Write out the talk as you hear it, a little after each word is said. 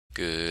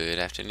Good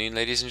afternoon,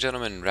 ladies and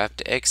gentlemen.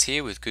 Raptor X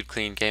here with Good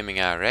Clean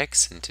Gaming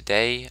RX, and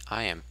today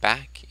I am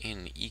back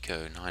in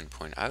Eco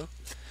 9.0.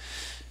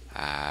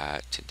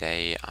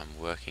 Today I'm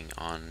working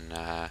on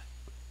let's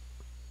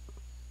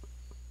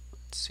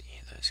see,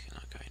 those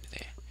cannot go into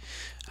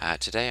there.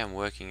 Today I'm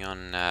working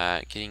on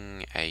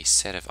getting a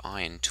set of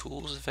iron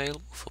tools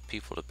available for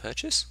people to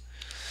purchase,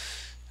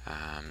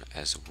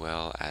 as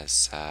well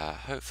as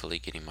hopefully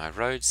getting my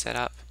road set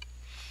up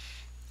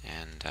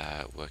and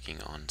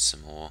working on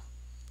some more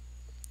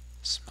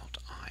smelt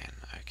iron.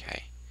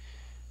 Okay.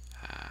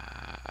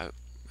 I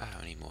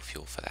need more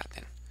fuel for that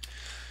then.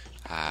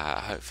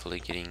 Hopefully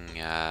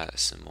getting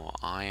some more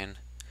iron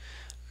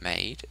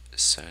made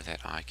so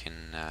that I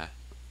can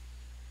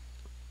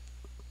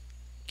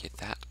get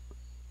that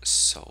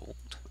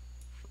sold.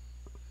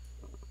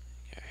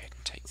 Go ahead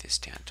and take this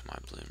down to my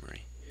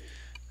bloomery.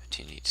 I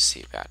do need to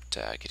see about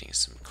getting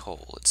some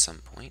coal at some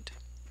point.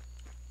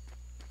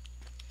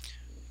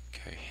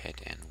 Go ahead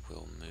and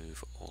we'll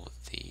move all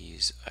of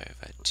these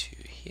over to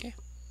here.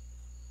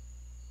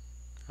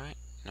 Right?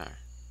 No.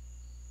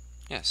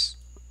 Yes.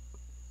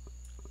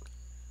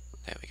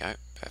 There we go.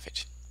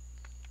 Perfect.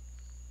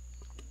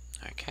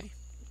 Okay.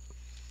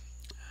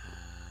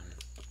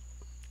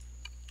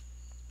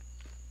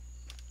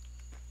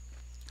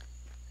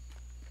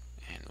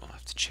 And we'll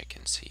have to check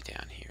and see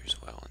down here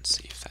as well and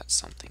see if that's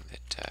something that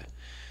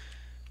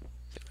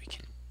that we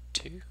can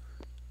do.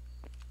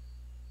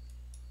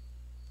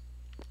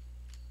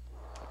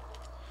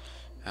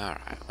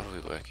 Alright, what are we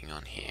working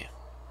on here?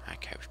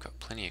 Okay, we've got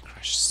plenty of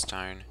crushed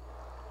stone.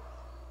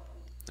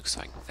 Looks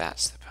like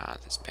that's the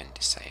part that's been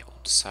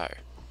disabled. So,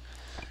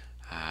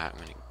 I'm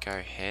going to go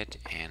ahead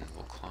and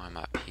we'll climb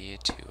up here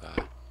to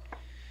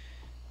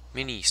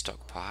mini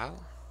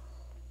stockpile.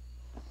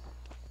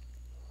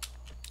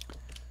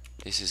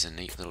 This is a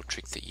neat little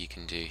trick that you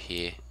can do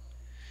here.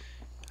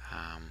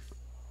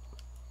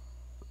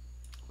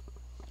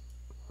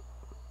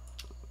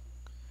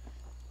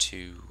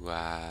 To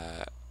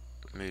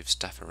move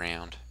stuff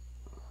around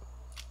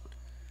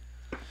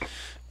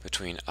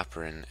between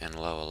upper and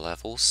lower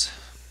levels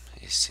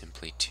is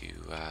simply to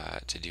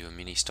do a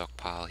mini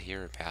stockpile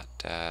here,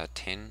 about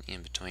 10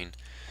 in between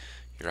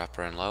your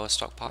upper and lower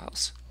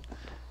stockpiles,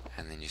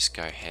 and then just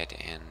go ahead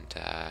and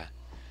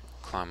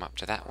climb up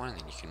to that one, and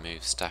then you can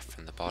move stuff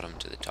from the bottom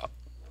to the top.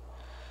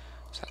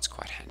 So that's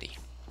quite handy.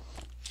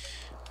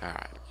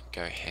 Alright,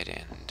 go ahead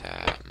and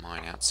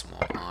mine out some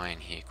more iron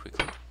here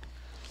quickly.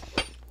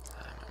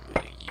 I'm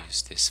going to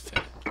use this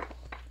for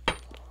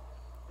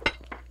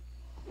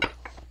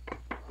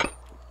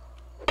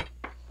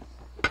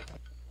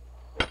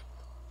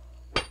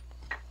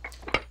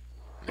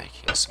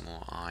making some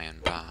more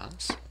iron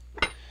bars.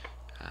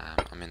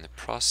 I'm in the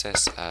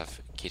process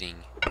of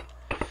getting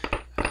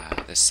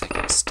the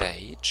second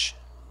stage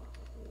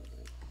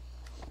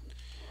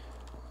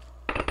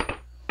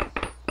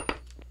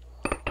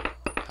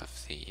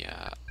of the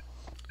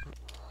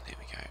there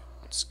we go.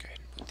 Let's go ahead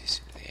and put this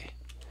into there.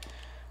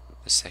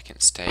 The second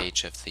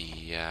stage of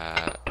the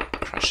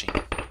crushing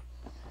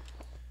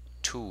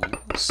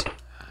tools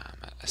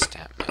at a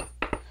stamp mill.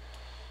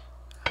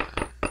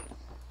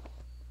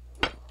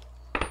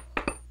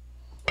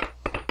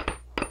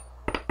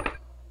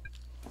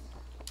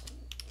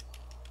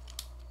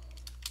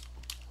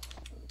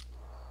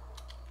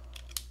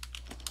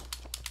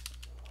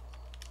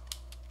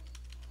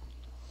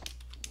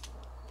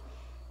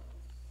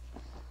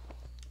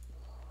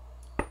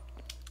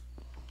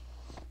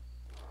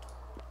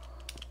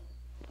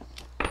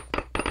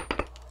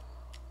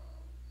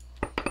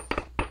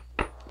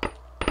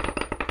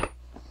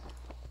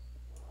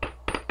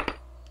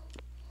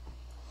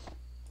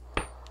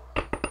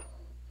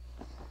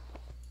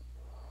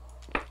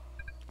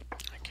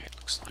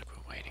 Like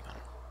we're waiting on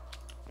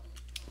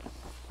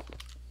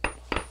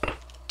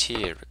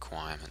tier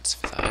requirements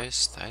for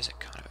those. Those are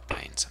kind of a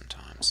pain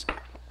sometimes.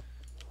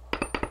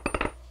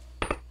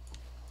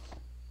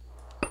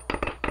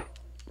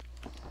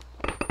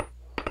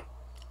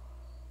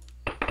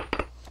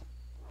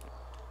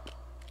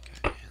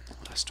 Okay, and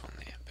the last one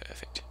there,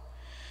 perfect.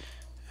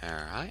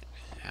 Alright,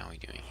 how are we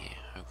doing here?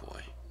 Oh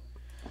boy,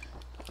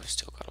 we've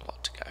still got a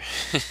lot to go.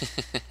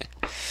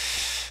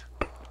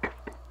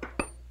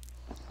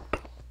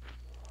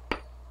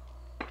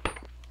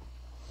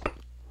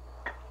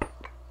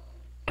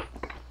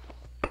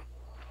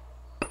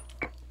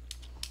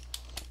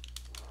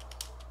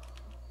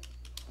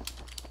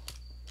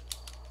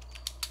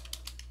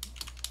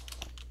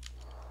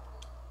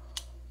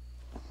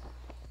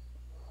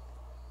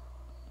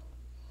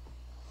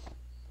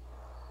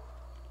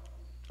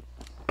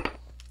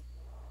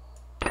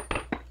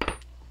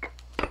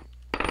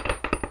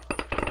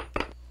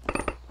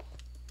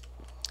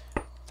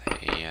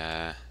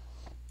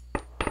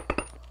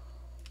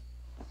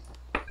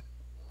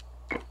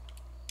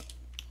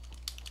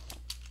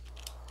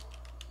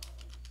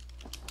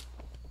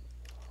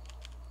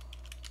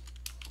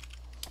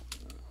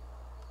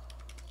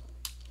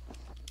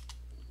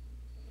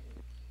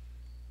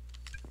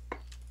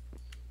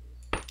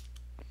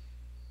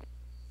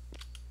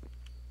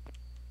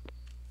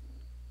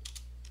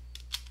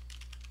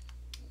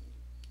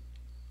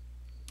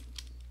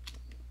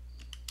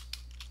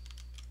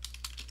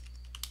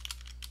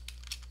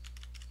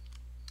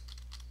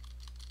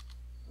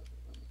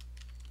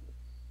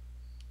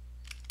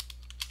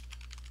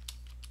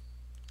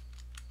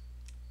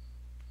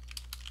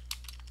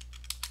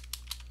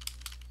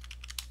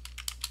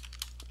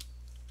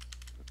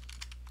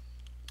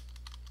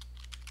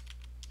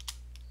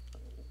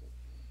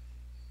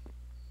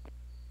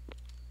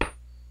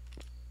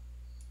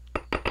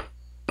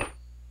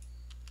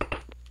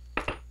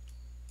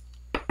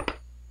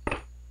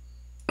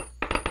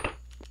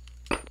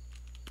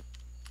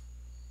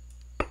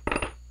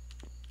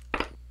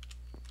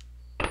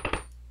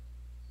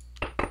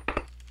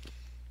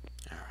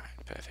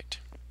 Perfect.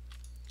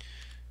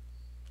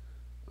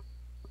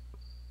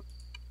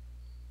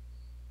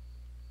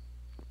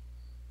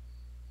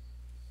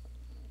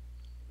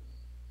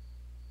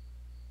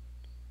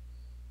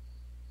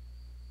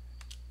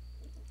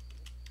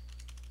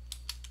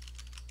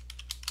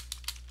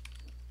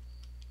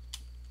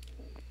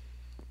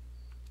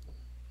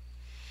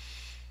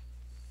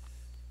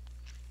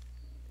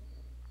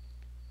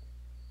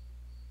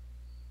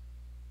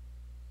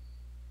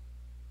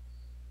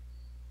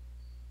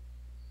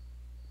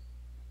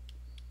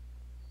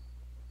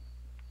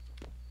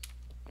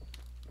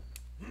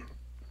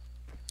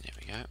 There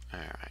we go.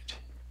 Alright.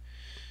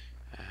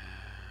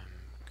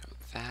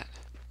 Got that.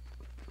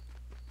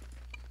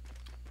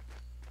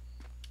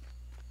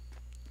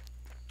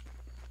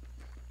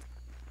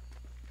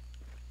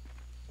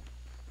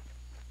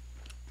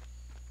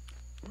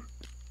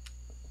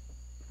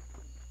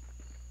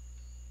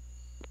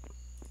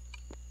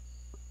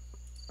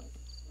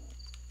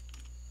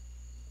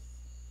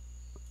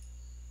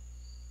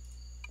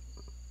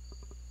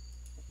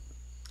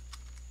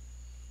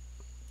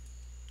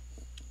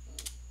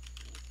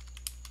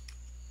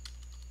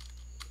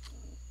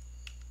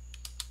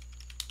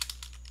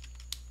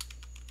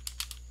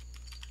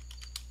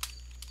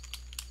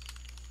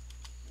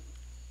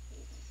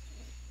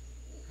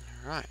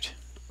 Alright.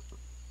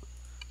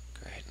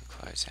 Go ahead and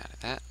close out of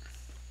that.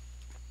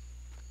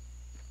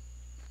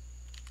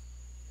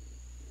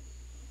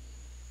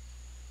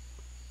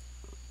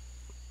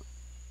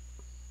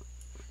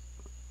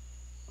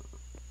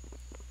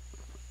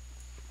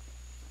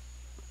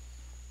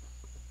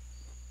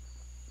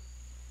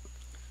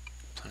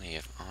 Plenty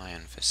of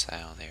iron for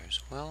sale there as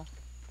well.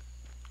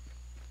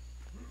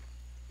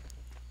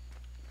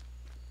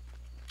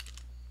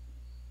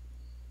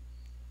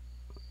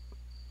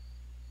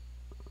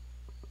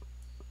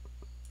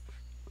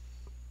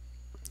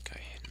 Go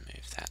ahead and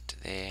move that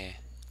to there.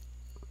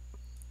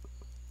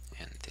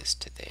 And this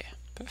to there.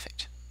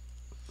 Perfect.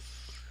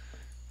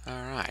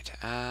 Alright,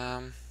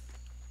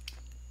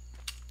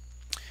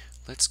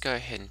 let's go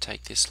ahead and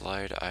take this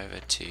load over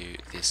to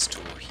this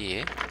store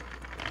here.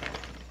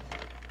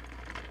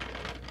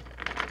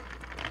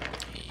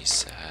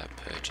 He's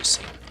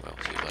purchasing, well,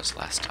 he was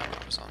last time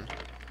I was on,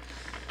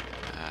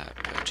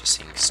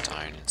 purchasing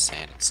stone and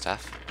sand and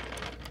stuff.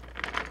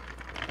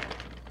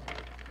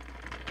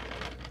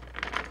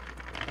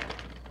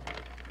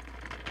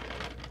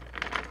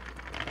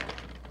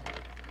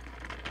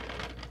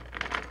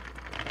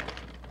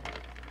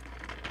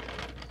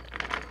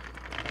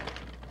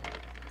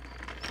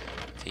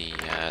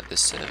 The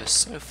service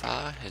so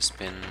far has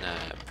been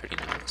pretty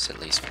nice,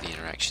 at least for the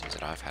interactions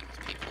that I've had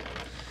with people.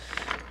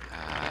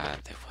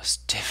 There was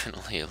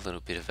definitely a little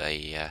bit of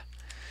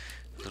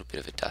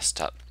a dust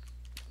up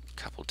a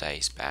couple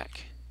days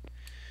back.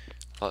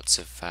 Lots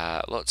of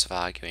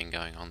arguing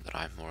going on that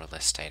I more or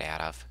less stayed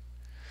out of.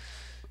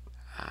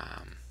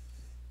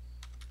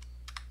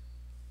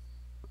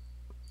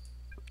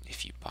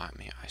 If you bite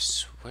me, I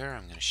swear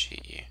I'm going to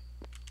shoot you.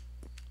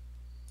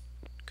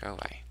 Go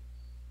away.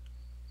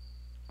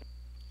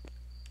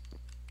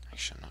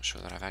 Actually, I'm not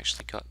sure that I've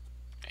actually got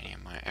any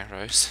of my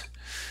arrows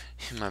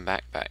in my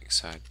backpack,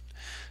 so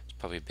it's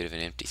probably a bit of an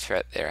empty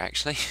threat there,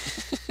 actually.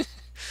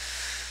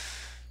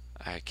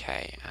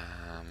 Okay,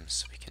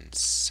 so we can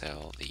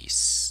sell the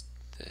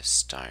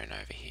stone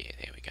over here.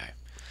 There we go.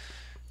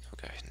 We'll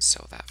go ahead and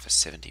sell that for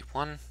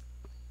 71.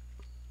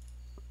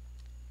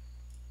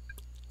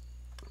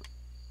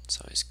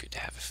 It's always good to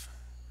have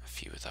a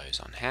few of those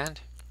on hand.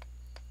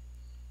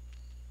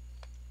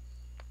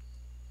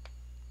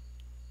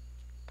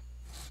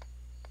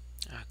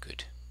 Ah,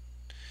 good.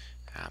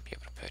 I'll be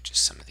able to purchase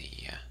some of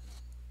the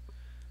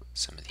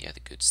other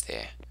goods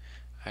there.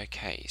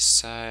 Okay,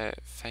 so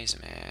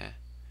Phasermare.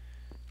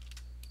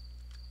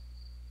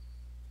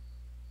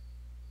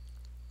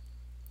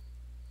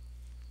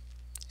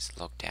 It's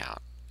logged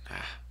out.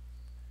 Ah.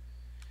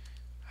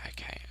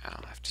 Okay,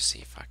 I'll have to see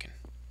if I can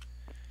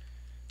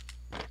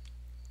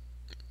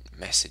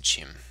message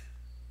him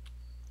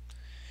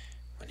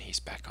when he's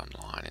back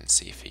online and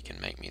see if he can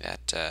make me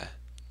that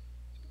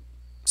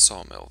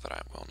sawmill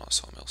that well, not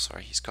sawmill,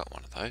 sorry, he's got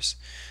one of those.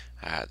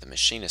 The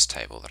machinist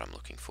table that I'm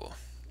looking for.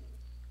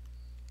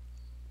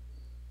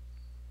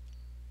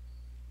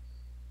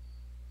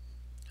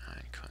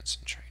 And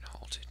concentrate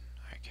halted.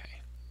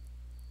 Okay.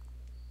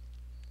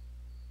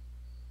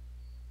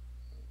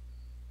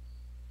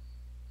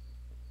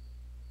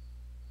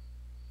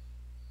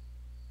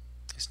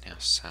 Is now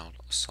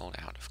sold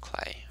out of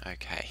clay.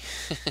 Okay.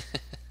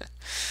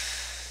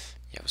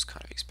 Yeah, I was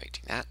kind of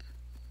expecting that.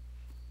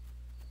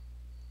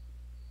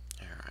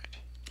 Alright.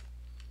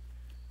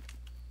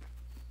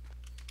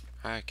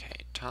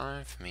 Okay,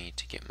 time for me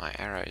to get my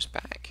arrows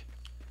back,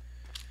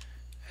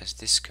 as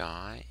this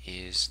guy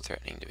is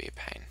threatening to be a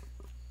pain.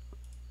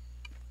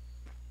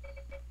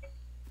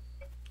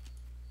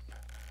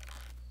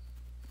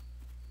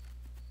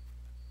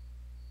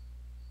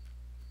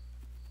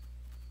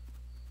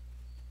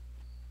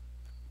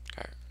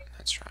 Go,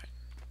 that's right.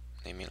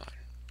 Leave me alone.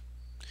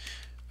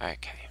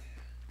 Okay.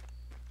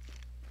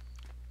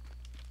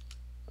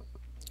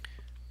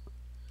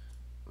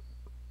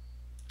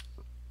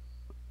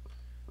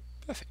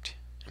 Perfect.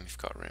 And we've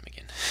got room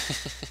again.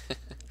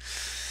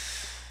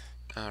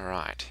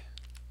 Alright.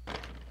 Go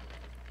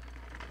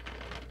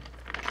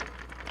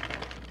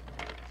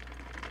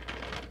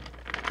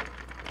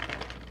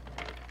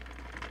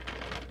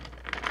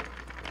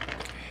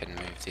ahead and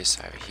move this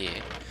over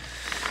here.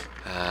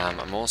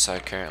 I'm also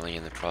currently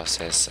in the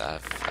process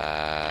of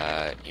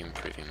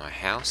improving my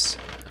house.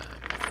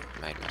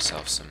 I've made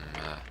myself some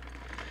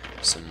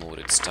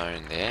mortared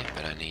stone there,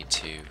 but I need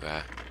to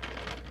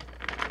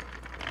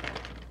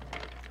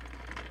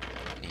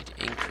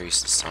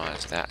increase the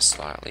size of that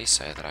slightly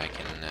so that I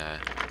can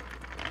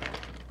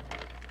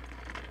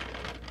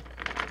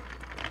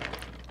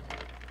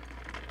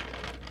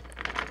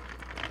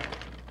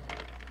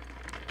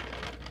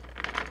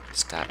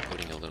start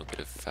putting a little bit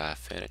of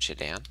furniture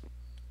down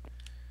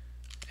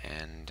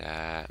and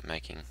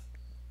making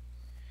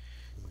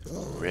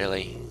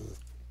really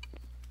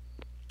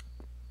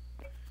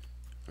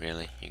you're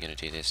going to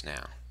do this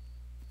now.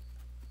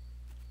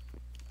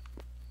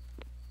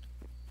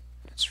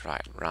 That's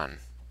right, run.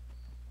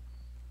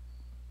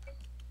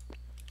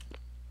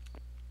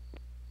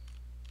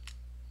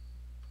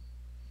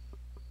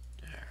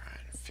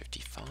 Alright,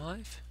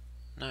 55?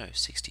 No,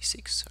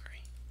 66,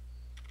 sorry.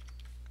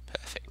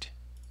 Perfect.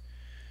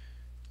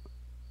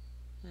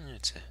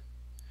 It's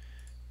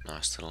a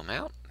nice little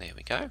amount. There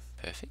we go.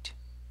 Perfect.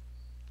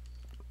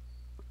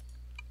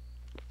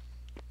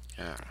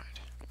 Alright.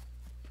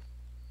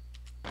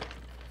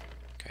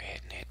 Go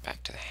ahead and head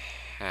back to the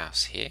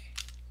house here.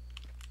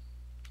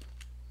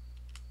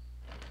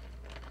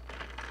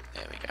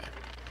 There we go.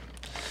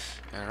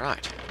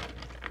 Alright.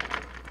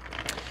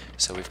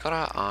 So we've got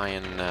our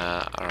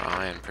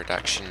iron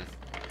production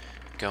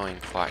going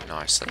quite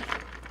nicely.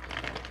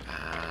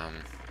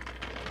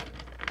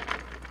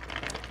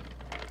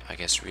 I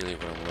guess really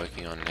what I'm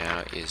working on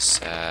now is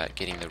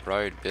getting the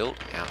road built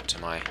out to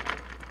my... What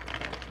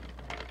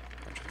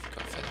have we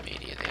got for the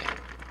media there?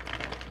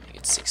 I think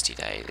it's 60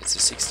 days. It's a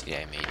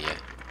 60-day media.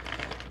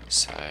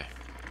 So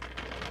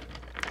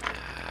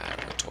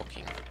we're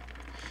talking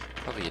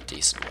probably a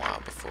decent while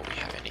before we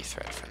have any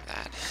threat from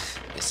that.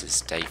 This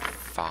is day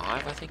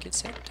 5, I think it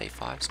said. Day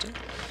 5 still.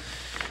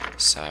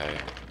 So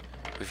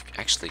we've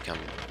actually come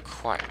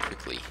quite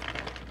quickly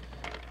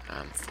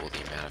for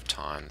the amount of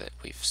time that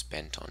we've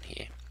spent on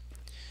here.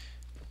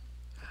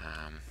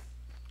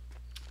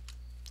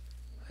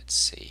 Let's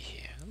see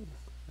here.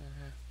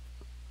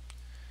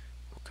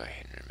 We'll go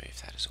ahead and remove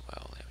that as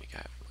well. There we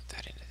go. Put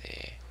that into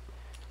there.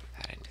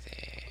 That into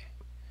there.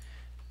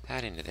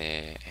 That into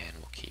there, and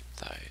we'll keep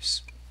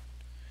those.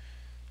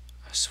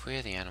 I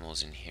swear the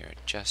animals in here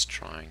are just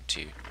trying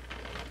to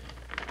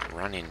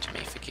run into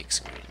me for kicks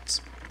and grins.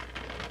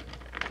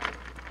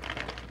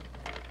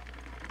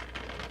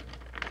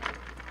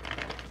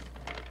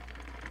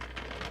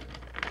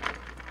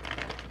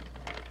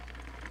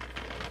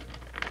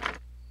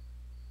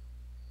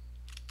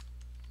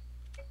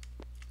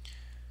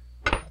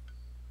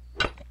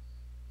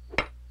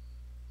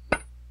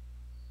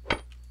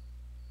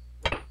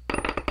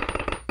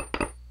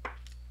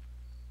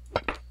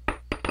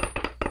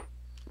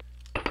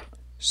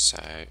 So,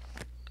 let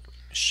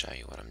me show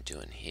you what I'm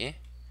doing here.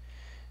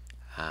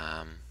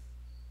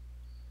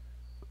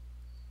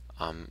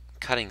 I'm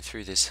cutting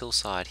through this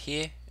hillside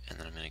here, and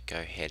then I'm going to go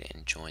ahead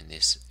and join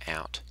this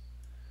out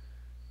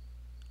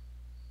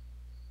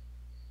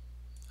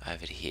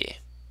over to here.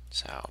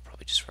 So I'll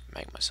probably just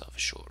make myself a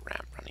short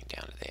ramp running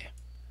down to there.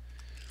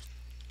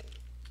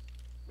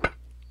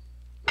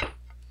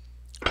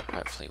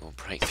 Hopefully we'll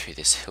break through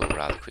this hill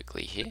rather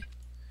quickly here.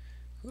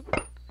 Whoop.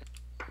 Go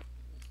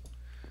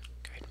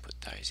ahead and put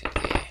those in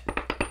there.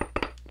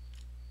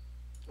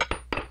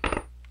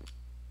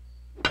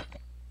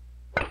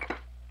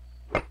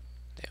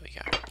 There we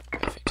go.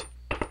 Perfect.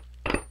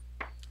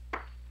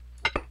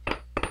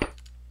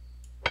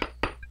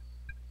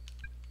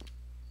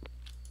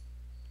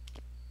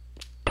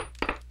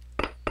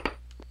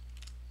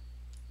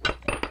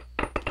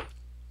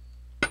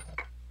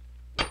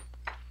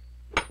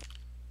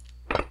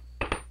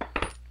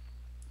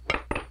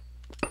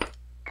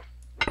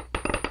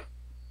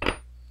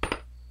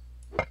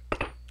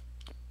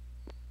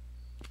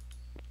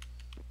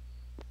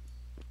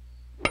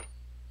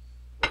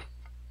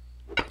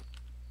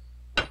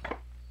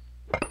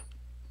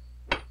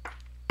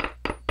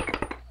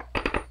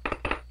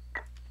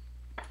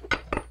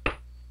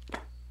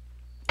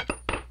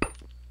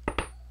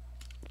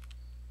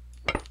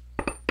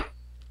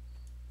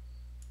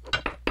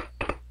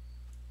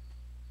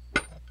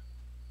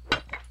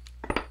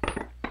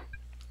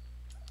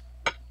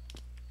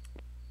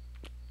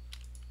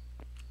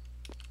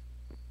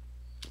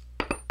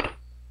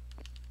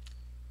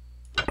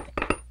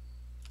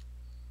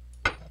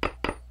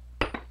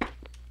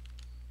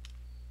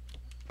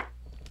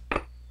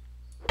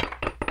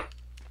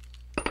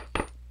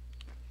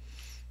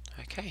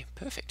 Okay,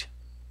 perfect.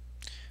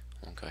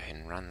 We'll go ahead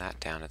and run that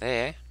down to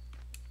there.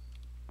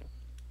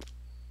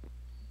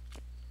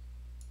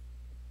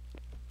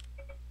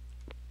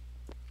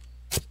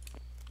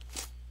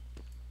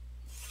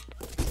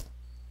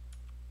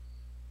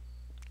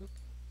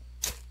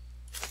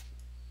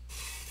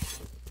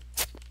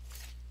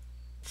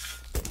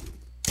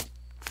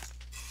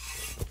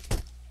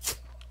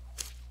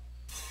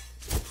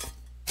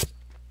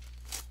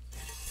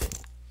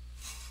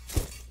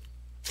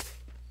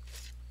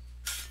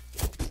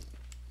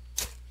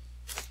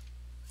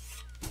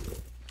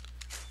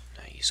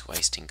 He's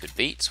wasting good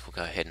beets. We'll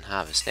go ahead and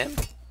harvest them.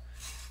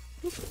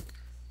 There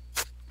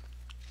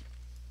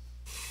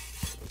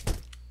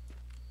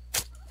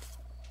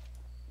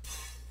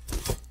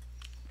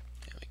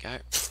we go.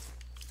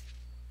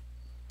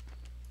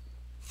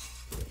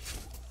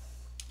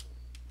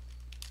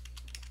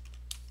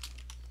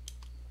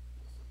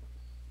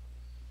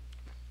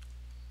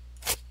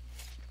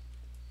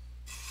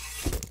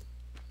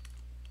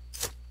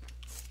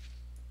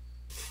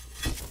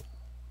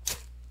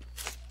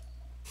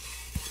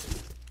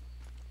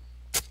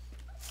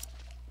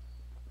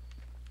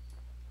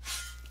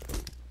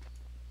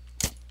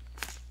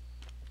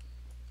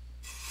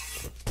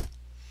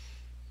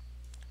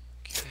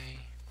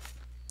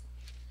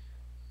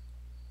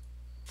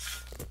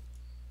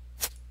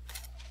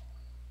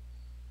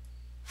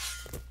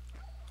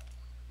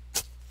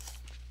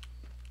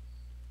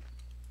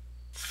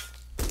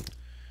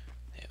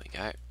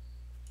 Go.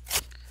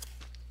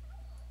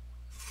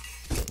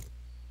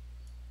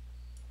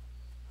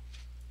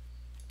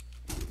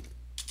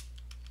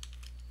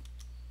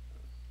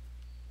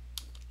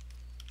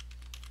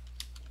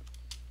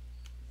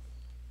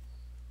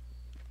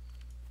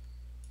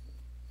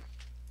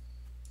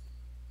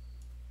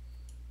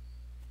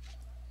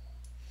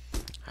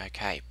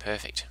 Okay,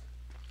 perfect.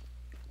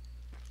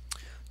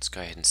 Let's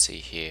go ahead and see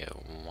here.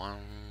 1,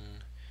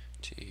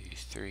 2,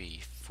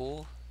 3,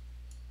 4.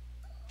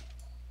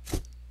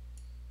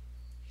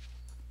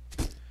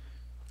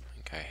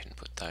 Go ahead and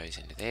put those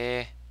into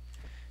there,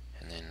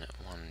 and then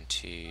 1,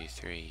 2,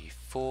 3,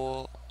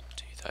 4.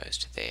 Do those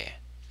to there.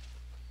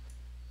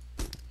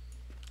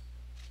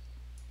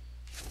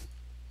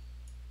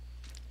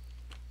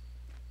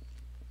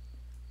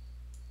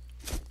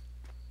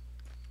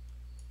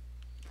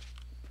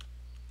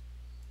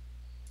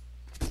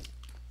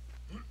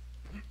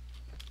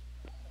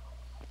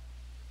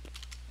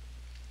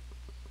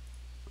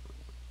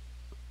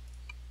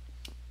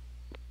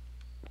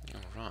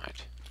 All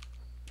right.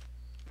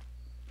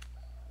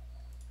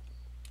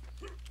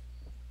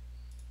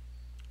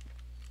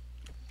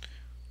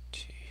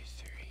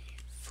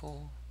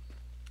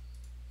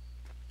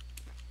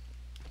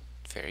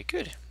 Very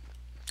good.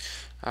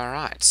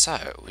 Alright,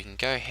 so we can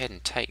go ahead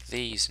and take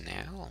these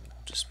now. We'll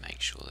just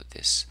make sure that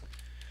this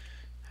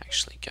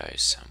actually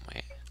goes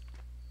somewhere.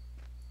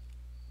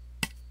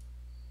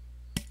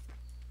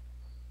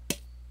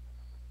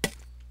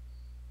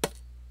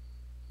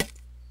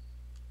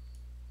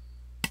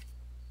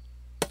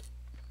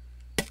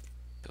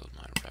 Build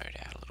my road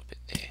out a little bit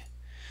there.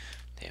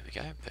 There we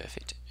go,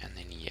 perfect. And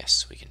then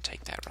yes, we can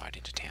take that right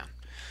into town.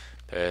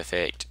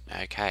 Perfect.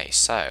 Okay,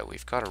 so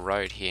we've got a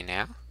road here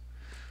now.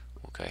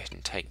 We'll go ahead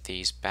and take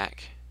these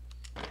back.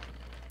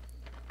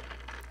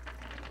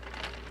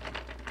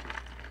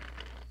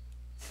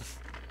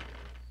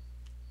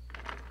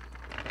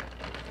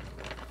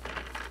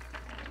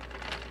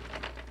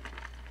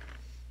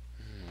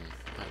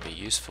 Might be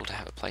useful to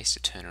have a place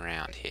to turn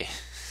around here.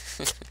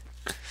 We'll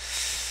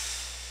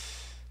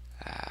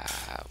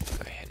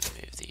go ahead and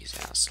move these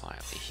out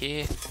slightly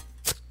here.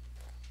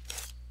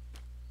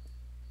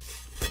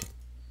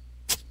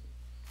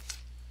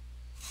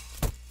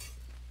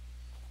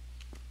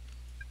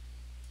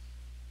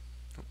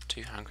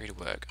 Too hungry to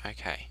work.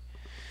 Okay.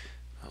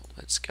 Well,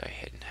 let's go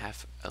ahead and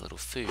have a little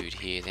food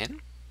here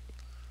then.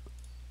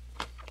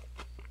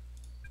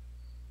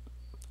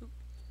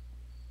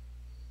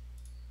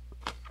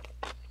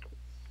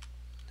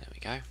 There we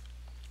go.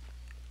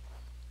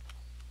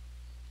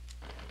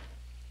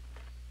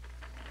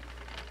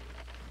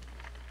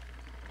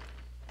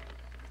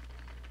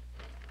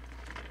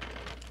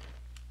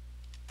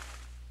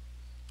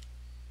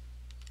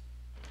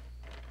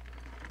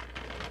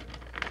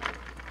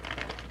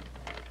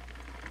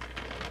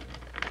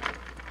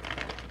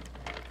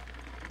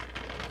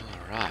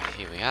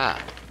 Here we are.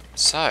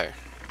 So,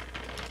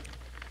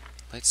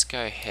 let's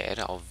go ahead.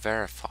 I'll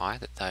verify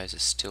that those are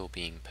still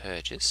being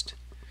purchased.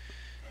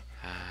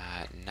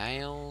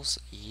 Nails,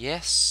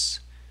 yes.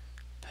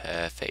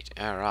 Perfect.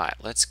 Alright,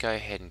 let's go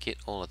ahead and get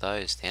all of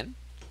those then.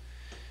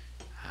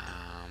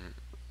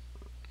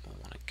 We'll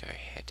want to go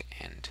ahead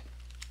and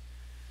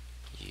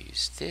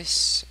use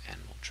this,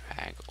 and we'll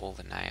drag all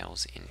the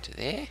nails into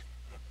there.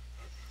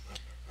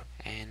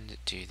 And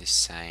do the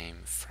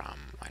same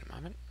from, wait a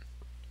moment.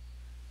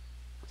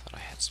 I thought I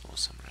had some more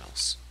somewhere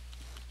else.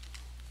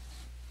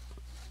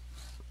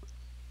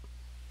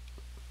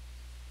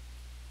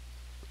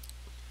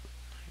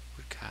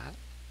 Woodcart.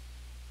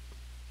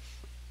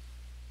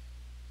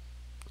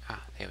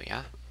 Ah, there we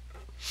are.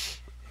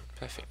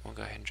 Perfect. We'll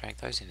go ahead and drag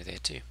those into there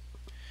too.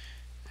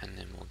 And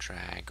then we'll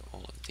drag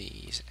all of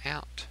these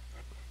out.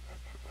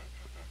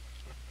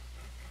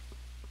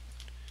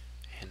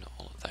 And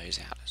all of those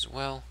out as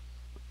well.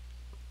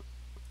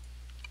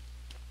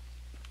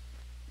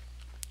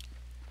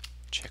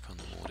 Check on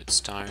the mortared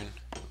stone.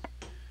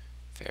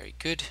 Very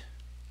good.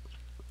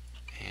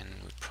 And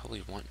we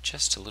probably want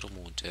just a little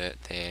more dirt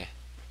there.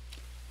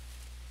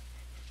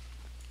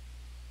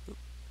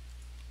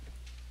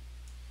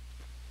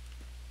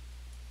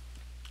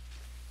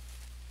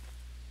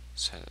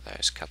 so that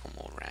those couple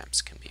more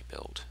ramps can be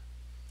built.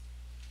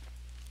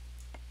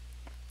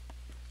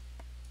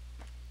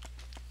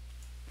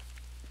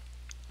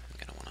 I'm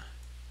going to want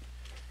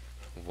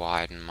to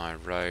widen my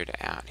road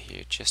out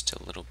here just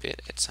a little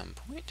bit at some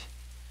point,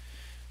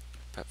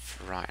 but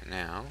for right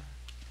now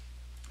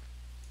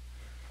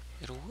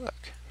it'll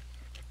work.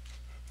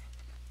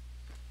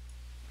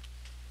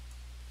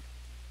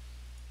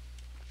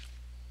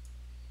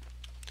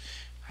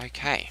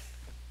 Okay,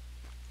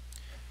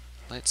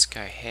 let's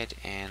go ahead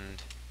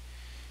and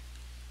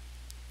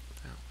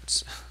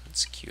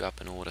let's queue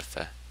up an order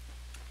for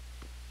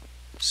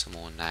some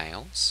more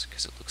nails,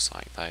 because it looks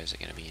like those are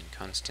going to be in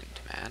constant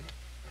demand.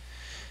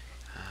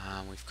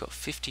 We've got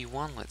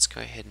 51, let's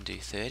go ahead and do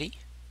 30.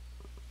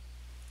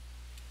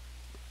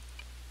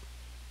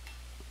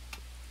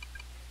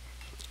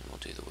 And we'll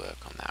do the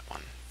work on that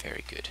one.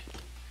 Very good.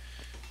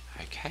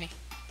 Okay.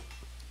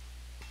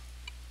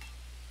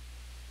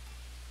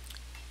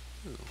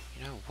 Ooh,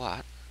 you know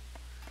what?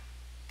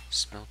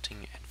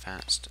 Smelting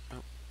advanced,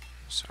 oh,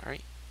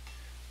 sorry.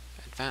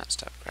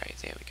 Advanced upgrade,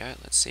 there we go.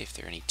 Let's see if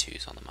there are any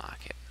 2s on the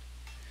market.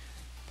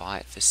 Buy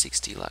it for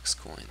 60 Lux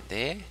coin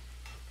there.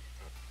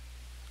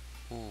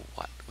 Ooh,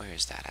 what? Where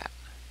is that at?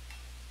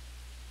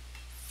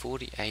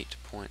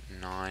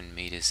 48.9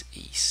 meters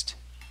east.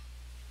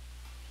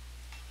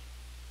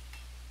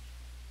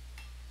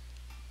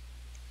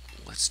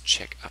 Let's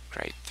check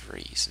upgrade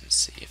 3s and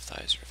see if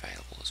those are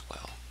available as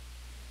well.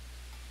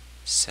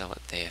 Sell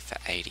it there for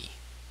 80.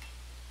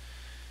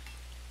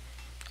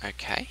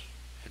 Okay.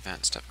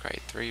 Advanced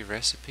upgrade 3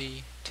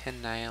 recipe,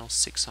 10 nails,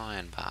 6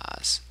 iron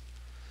bars.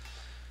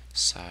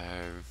 So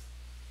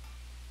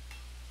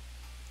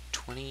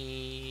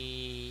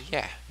 20,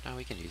 yeah, no,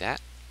 we can do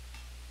that.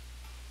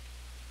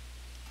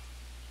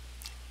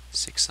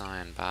 6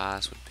 iron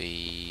bars would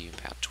be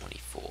about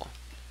 24.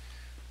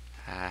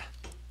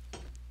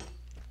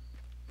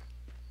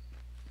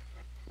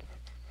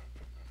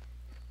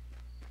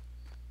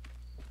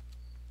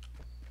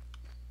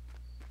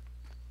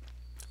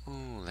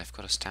 Ooh, they've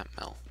got a stamp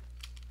mill.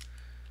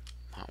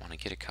 Might want to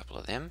get a couple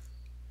of them.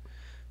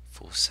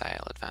 For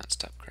sale,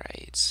 advanced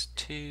upgrades.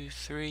 2,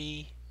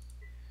 3,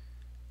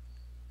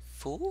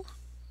 4?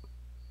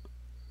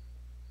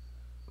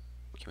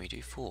 Can we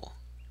do 4?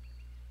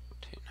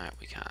 2, no,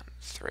 we can't.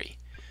 3.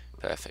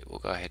 Perfect, we'll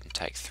go ahead and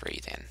take 3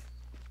 then.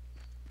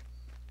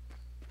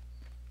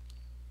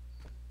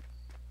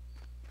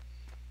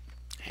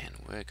 And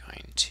we're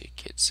going to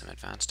get some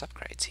advanced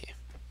upgrades here.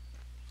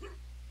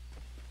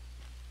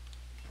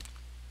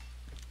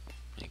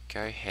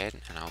 Go ahead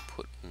and I'll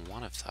put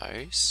one of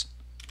those.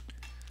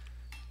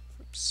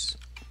 Oops.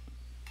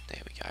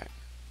 There we go.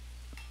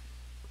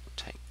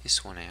 Take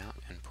this one out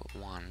and put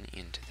one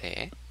into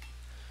there.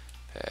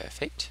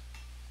 Perfect.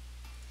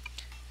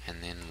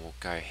 And then we'll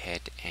go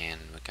ahead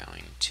and we're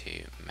going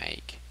to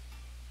make,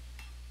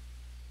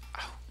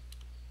 oh,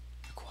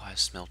 requires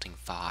smelting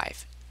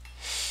 5.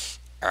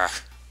 Ugh.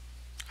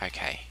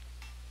 Okay.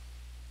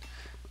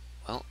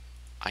 Well,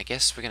 I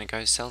guess we're going to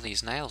go sell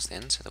these nails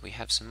then, so that we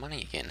have some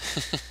money again.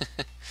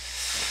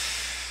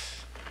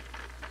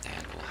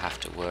 And we'll have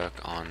to work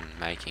on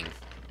making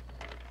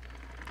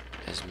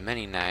as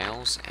many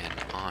nails and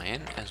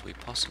iron as we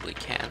possibly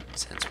can,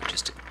 since we're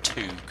just at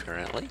 2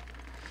 currently.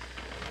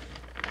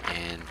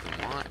 And we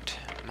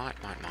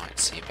might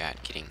see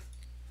about getting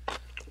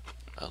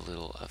a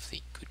little of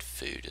the good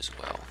food as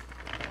well.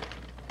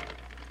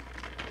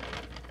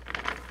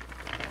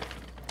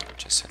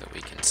 Just so that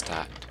we can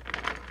start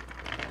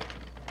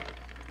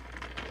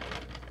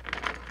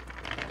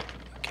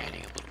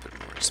gaining a little bit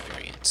more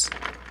experience.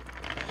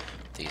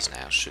 These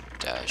nails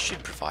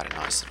should provide a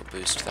nice little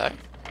boost though.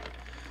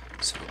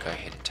 So we'll go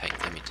ahead and take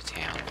them into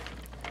town.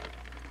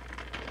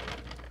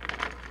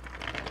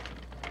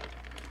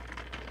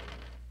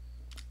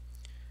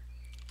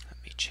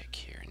 Let me check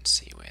here and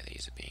see where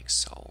these are being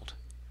sold.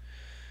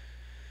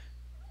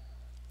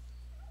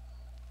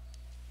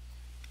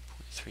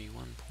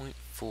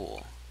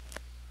 0.31.4.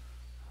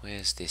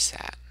 Where's this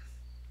at?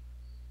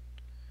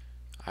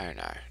 Oh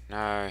no,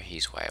 no,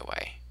 he's way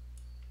away.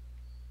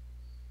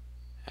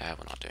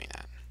 We're not doing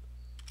that.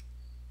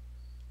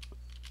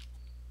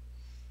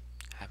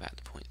 How about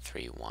the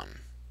 0.31?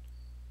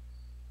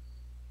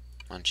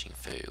 Munching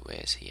Foo,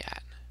 where's he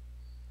at?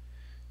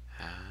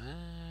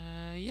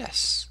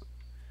 Yes.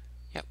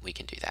 Yep, we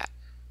can do that.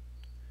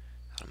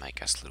 That'll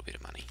make us a little bit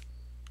of money.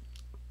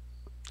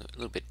 A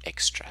little bit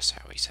extra, so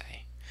we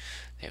say.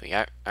 There we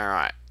go.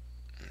 Alright,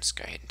 let's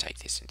go ahead and take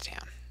this into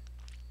town.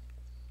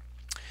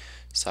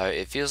 So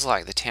it feels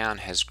like the town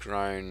has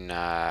grown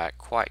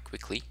quite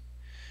quickly.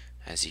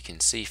 As you can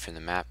see from the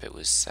map, it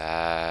was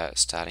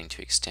starting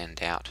to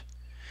extend out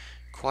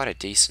quite a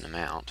decent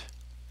amount.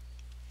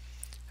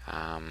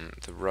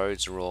 The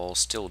roads are all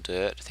still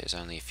dirt. There's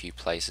only a few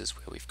places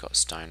where we've got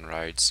stone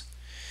roads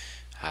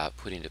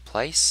put into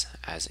place,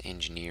 as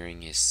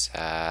engineering is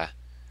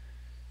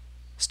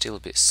still a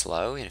bit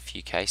slow in a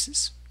few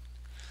cases.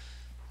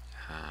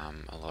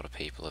 A lot of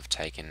people have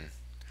taken,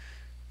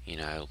 you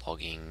know,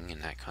 logging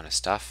and that kind of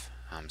stuff.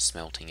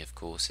 Smelting, of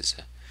course,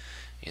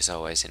 is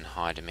always in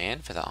high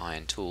demand for the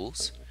iron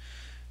tools.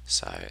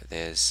 So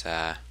there's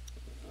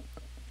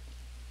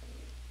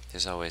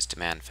always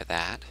demand for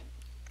that.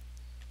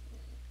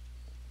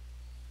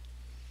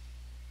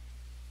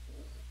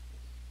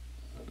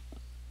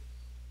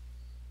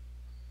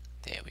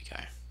 There we go.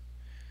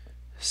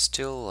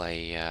 Still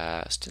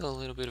a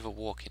little bit of a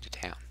walk into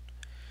town,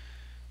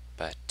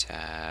 but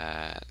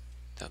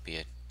there'll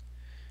be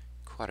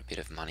quite a bit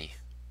of money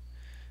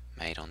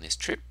made on this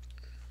trip.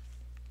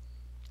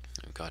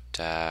 We've got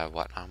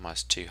what,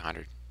 almost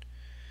 200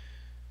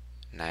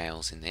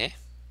 nails in there,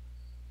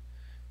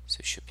 so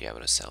we should be able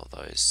to sell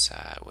those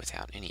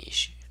without any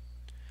issue,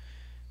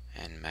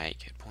 and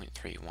make at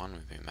 0.31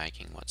 we've been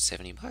making what,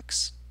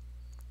 $70,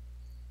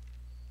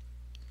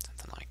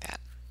 something like that.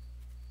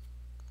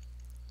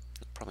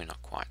 Probably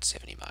not quite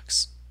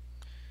 $70.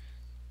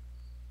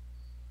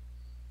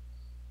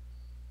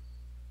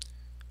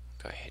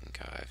 Go ahead and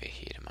go over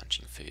here to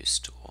Munching Food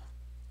Store,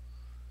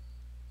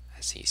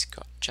 as he's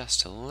got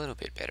just a little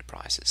bit better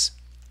prices.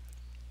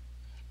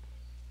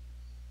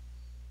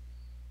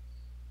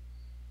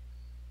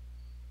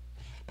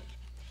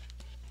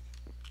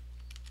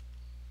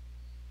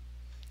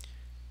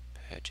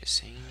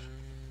 Purchasing.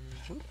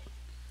 Whoop.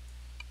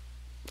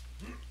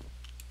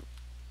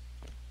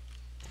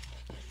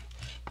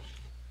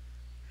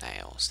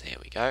 Nails, there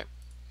we go.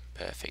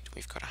 Perfect.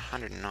 We've got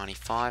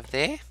 195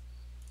 there.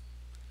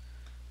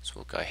 So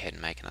we'll go ahead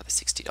and make another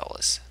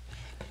 $60.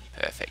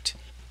 Perfect.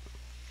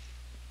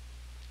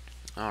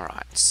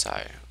 Alright,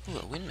 so, ooh,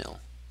 a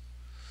windmill.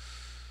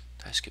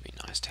 Those could be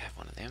nice to have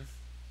one of them.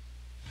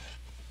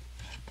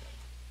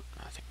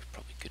 I think we're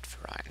probably good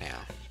for right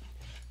now.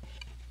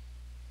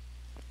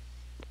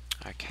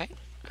 Okay,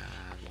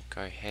 we'll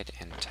go ahead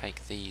and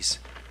take these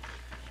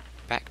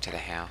back to the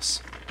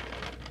house,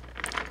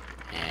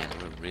 and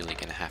we're really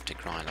going to have to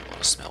grind a lot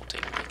of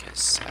smelting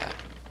because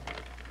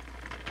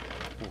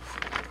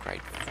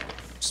upgrade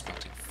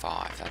smelting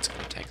 5, that's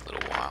going to take a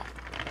little while.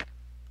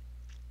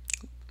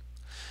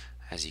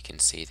 As you can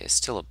see, there's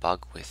still a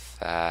bug with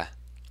the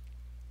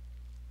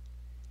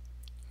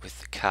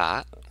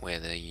cart where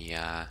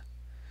the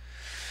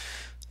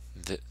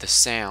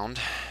sound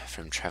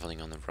from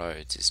travelling on the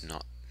roads is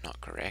not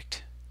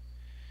correct.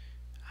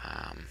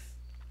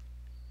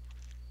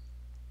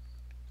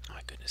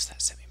 My goodness,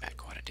 that sent me back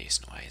quite a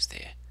decent ways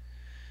there.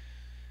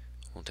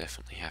 We'll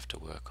definitely have to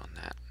work on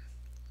that.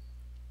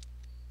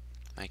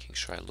 Making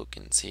sure I look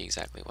and see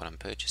exactly what I'm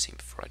purchasing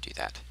before I do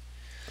that.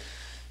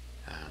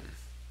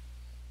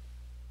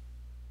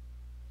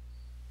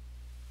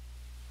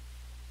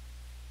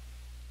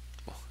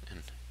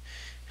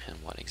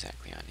 And what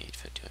exactly I need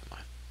for doing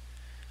my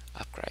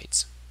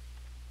upgrades.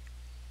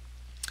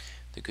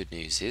 The good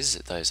news is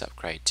that those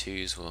upgrade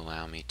 2s will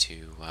allow me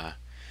to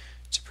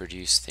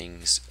produce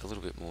things a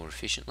little bit more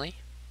efficiently.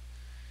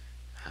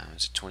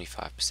 It's a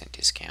 25%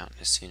 discount.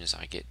 As soon as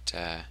I get,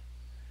 as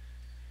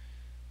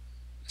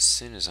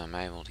soon as I'm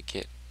able to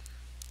get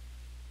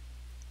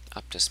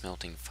up to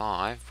smelting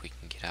 5, we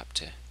can get up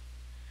to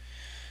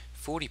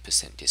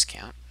 40%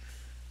 discount,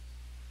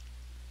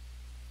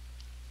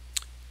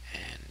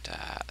 and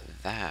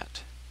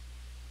that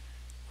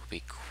will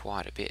be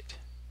quite a bit.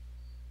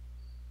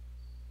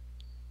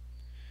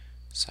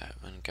 So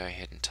I'm going to go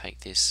ahead and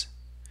take this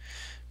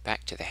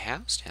back to the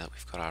house now that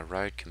we've got our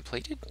road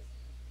completed,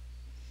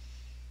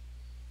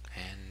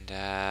 and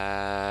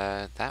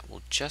that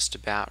will just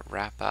about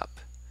wrap up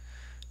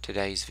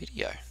today's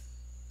video.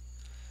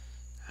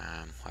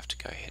 I'll have to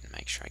go ahead and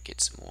make sure I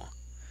get some more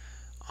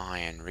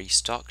iron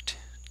restocked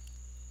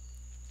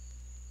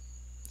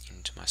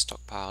into my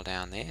stockpile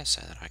down there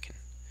so that I can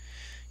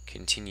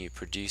continue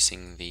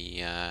producing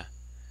the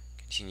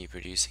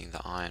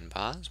iron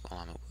bars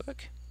while I'm at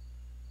work.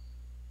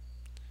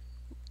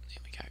 There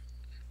we go.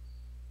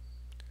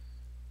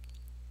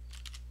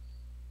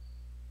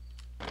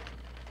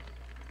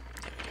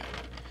 There we go.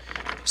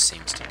 It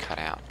seems to cut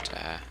out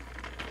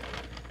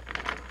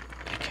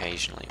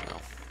occasionally.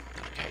 Well,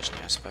 not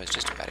occasionally, I suppose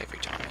just about every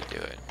time you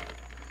do it.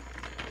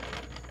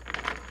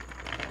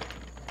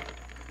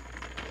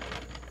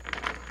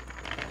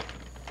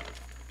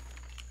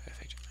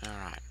 Perfect.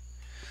 Alright.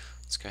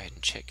 Let's go ahead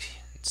and check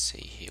and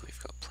see here.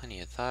 We've got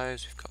plenty of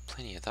those. We've got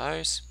plenty of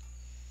those.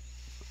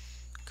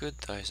 Good.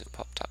 Those have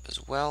popped up as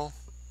well.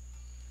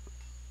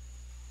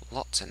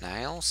 Lots of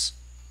nails.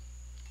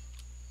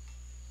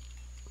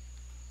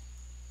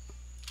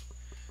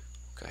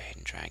 We'll go ahead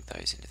and drag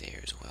those into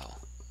there as well.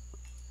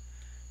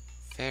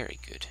 Very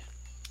good.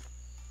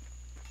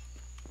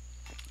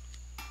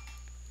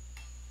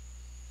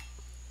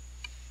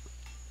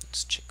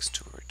 Let's check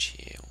storage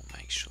here. We'll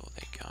make sure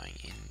they're going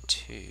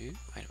into...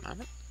 Wait a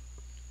moment.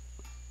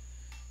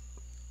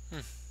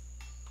 That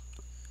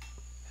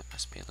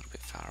must be a little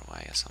bit far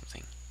away or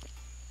something.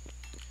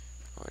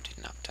 Or it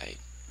didn't update,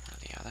 one or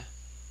the other.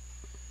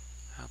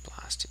 Oh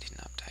blast, it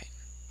didn't update.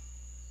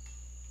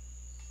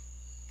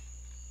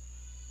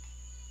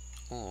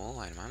 Oh,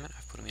 wait a moment,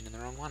 I've put them in the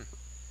wrong one.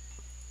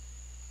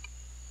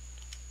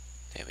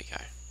 There we go.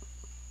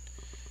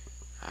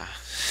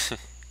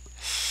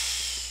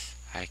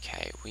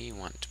 Okay, we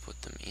want to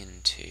put them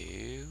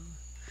into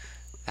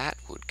that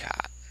wood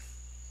cart.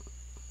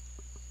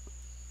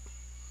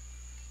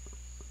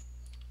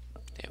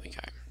 There we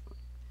go.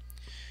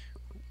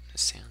 It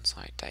sounds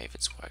like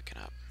David's woken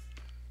up.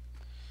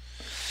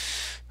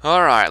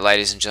 Alright,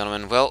 ladies and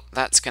gentlemen, well,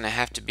 that's going to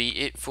have to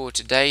be it for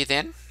today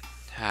then.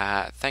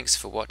 Thanks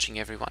for watching,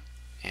 everyone,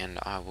 and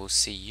I will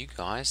see you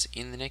guys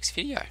in the next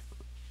video.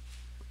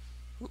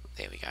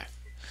 There we go.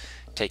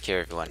 Take care,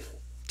 everyone.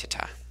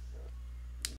 Ta-ta.